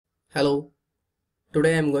Hello,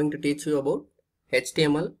 today I am going to teach you about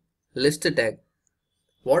HTML list tag.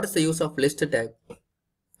 What is the use of list tag?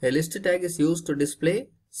 A list tag is used to display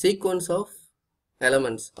sequence of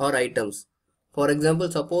elements or items. For example,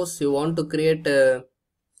 suppose you want to create a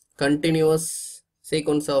continuous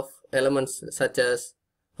sequence of elements such as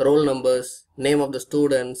roll numbers, name of the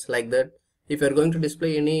students, like that. If you are going to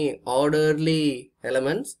display any orderly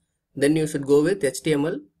elements, then you should go with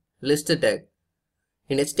HTML list tag.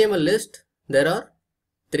 In HTML list, there are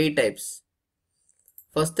three types.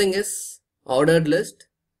 First thing is ordered list,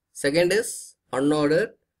 second is unordered,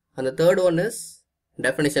 and the third one is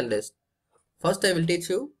definition list. First I will teach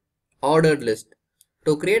you ordered list.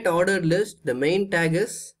 To create ordered list, the main tag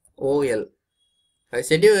is OL. I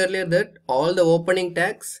said you earlier that all the opening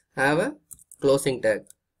tags have a closing tag.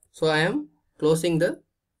 So I am closing the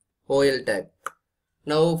OL tag.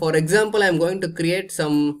 Now for example, I am going to create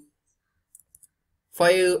some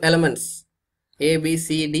 5 elements A, B,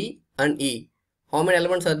 C, D and E. How many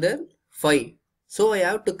elements are there? 5. So I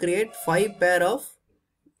have to create 5 pair of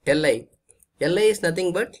LI. LI is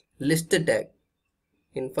nothing but list tag.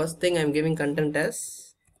 In first thing I am giving content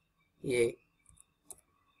as A.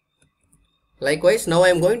 Likewise, now I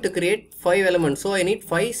am going to create 5 elements. So I need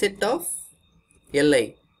 5 set of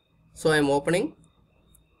LI. So I am opening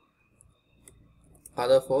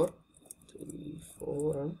other 4, 3,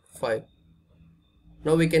 4 and 5.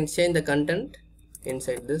 Now we can change the content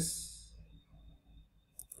inside this.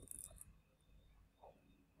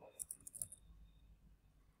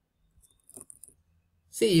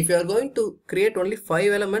 See, if you are going to create only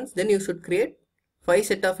 5 elements, then you should create 5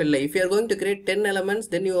 set of LI. If you are going to create 10 elements,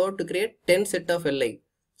 then you have to create 10 set of LI.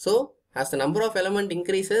 So, as the number of element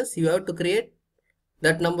increases, you have to create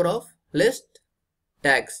that number of list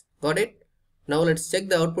tags. Got it? Now let's check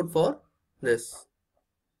the output for this.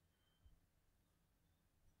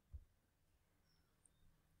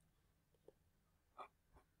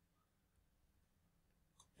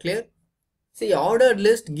 Clear? See, ordered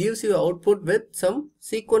list gives you output with some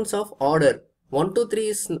sequence of order. 1, 2, 3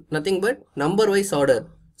 is nothing but number wise order.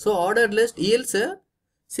 So ordered list yields a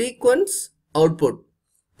sequence output.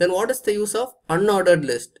 Then what is the use of unordered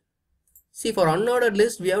list? See, for unordered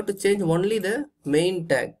list we have to change only the main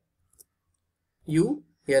tag.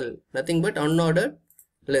 UL, nothing but unordered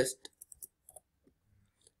list.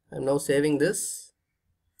 I am now saving this.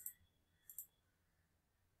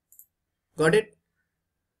 Got it?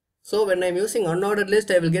 So when I am using unordered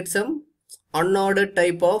list, I will get some unordered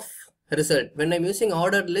type of result. When I am using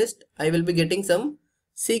ordered list, I will be getting some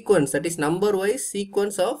sequence, that is number wise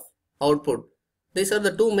sequence of output. These are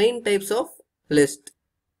the two main types of list.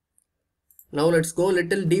 Now let's go a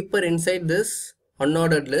little deeper inside this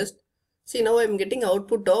unordered list. See, now I am getting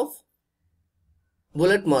output of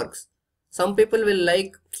bullet marks. Some people will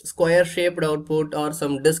like square shaped output or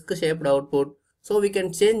some disc shaped output. So we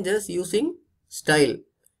can change this using style.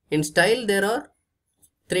 In style there are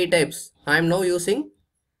 3 types. I am now using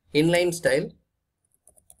inline style.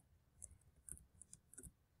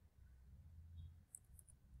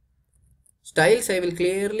 Styles I will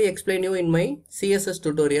clearly explain you in my CSS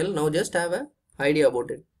tutorial. Now just have an idea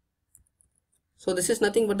about it. So this is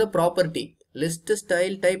nothing but the property. List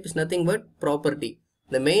style type is nothing but property.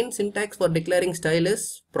 The main syntax for declaring style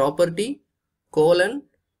is property colon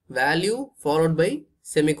value followed by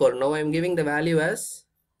semicolon. Now I am giving the value as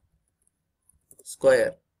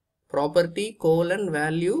square, property colon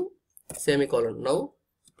value semicolon. Now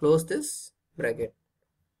close this bracket.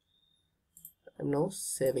 I am now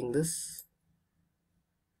saving this.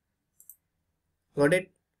 Got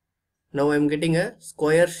it? Now I am getting a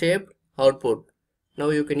square shaped output. Now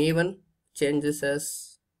you can even change this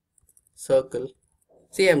as circle.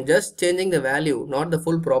 See, I am just changing the value, not the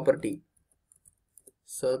full property.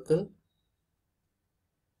 Circle,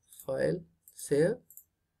 file, save,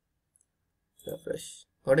 refresh.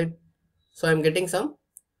 Got it? So I am getting some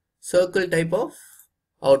circle type of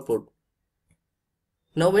output.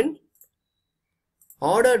 Now in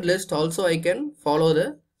ordered list also I can follow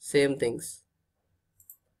the same things.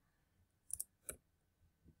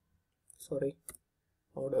 Sorry,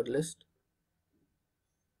 ordered list.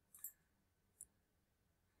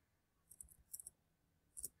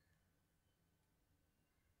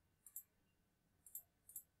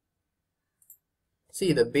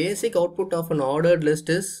 See, the basic output of an ordered list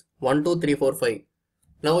is 1, 2, 3, 4, 5.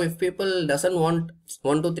 Now if people doesn't want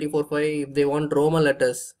 1, 2, 3, 4, 5, if they want Roman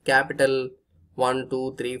letters, capital 1,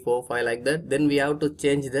 2, 3, 4, 5 like that, then we have to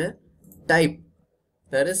change the type.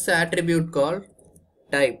 There is an attribute called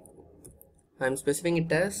type. I am specifying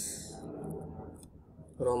it as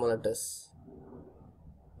Roman letters.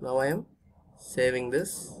 Now I am saving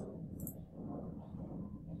this.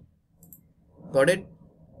 Got it?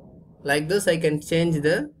 Like this I can change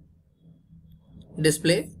the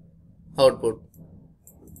display output.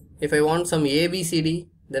 If I want some ABCD,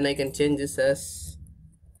 then I can change this as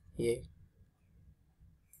A.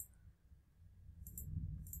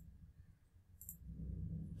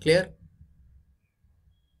 Clear?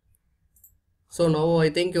 So now I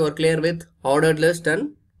think you are clear with ordered list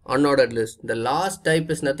and unordered list. The last type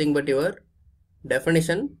is nothing but your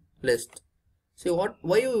definition list. See why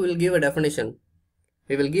we will give a definition?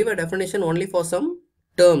 We will give a definition only for some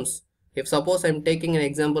terms. If suppose I am taking an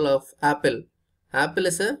example of apple. Apple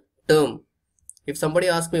is a term. If somebody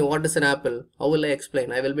asks me what is an apple, how will I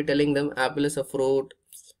explain? I will be telling them apple is a fruit.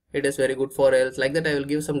 It is very good for health. Like that I will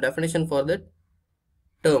give some definition for that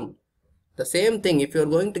term. The same thing, if you are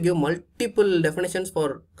going to give multiple definitions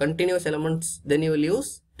for continuous elements, then you will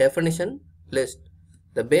use definition list.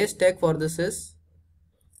 The base tag for this is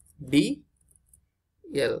DL.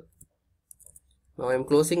 Now I am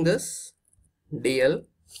closing this DL.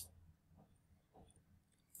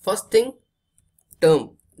 First thing,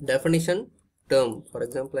 term, definition term. For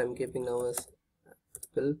example, I am keeping now as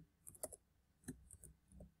apple.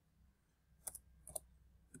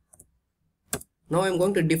 Now I am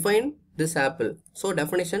going to define this apple. So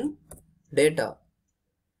definition data.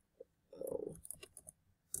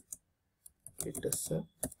 It is a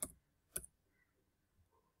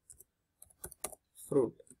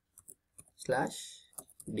fruit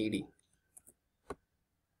 /dd.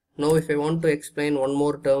 Now if I want to explain one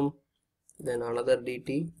more term, then another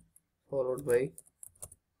dt followed by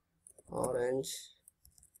orange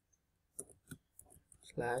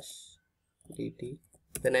 /dt.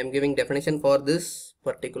 Then I am giving definition for this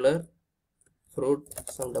particular fruit,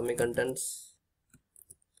 some dummy contents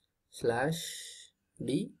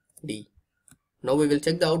 /dd. Now we will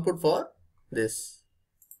check the output for this.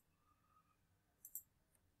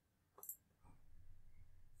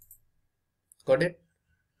 Got it?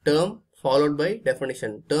 Term followed by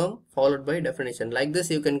definition, term followed by definition. Like this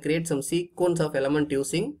you can create some sequence of element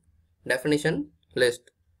using definition list.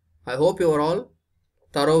 I hope you are all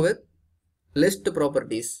thorough with list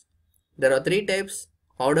properties. There are three types: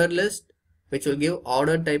 ordered list, which will give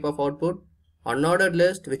ordered type of output; unordered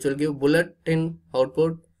list, which will give bulletin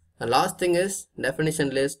output; and last thing is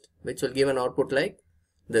definition list, which will give an output like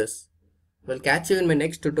this. We'll catch you in my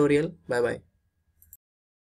next tutorial. Bye bye.